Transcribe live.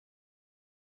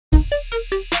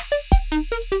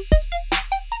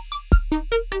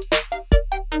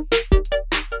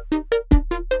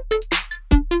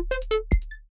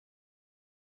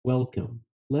Welcome.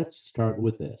 Let's start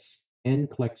with this.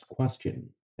 NCLEX question.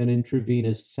 An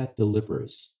intravenous set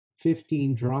delivers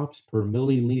 15 drops per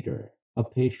milliliter. A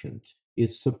patient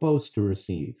is supposed to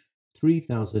receive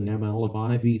 3,000 ml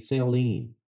of IV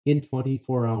saline in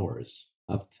 24 hours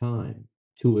of time.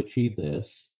 To achieve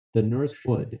this, the nurse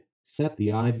should set the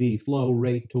IV flow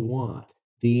rate to what?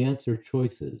 The answer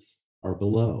choices are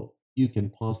below. You can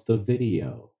pause the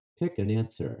video, pick an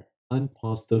answer,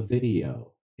 unpause the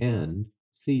video, and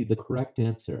see the correct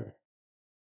answer.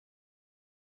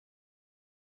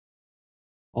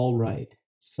 Alright,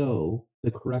 so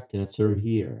the correct answer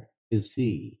here is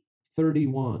C.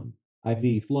 31.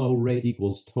 IV flow rate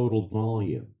equals total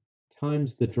volume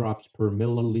times the drops per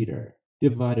milliliter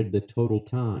divided the total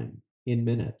time in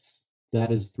minutes.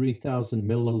 That is 3,000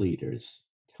 milliliters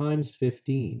times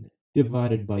 15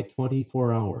 divided by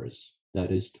 24 hours.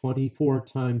 That is 24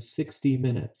 times 60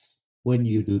 minutes. When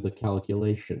you do the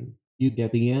calculation, you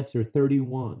get the answer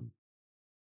 31.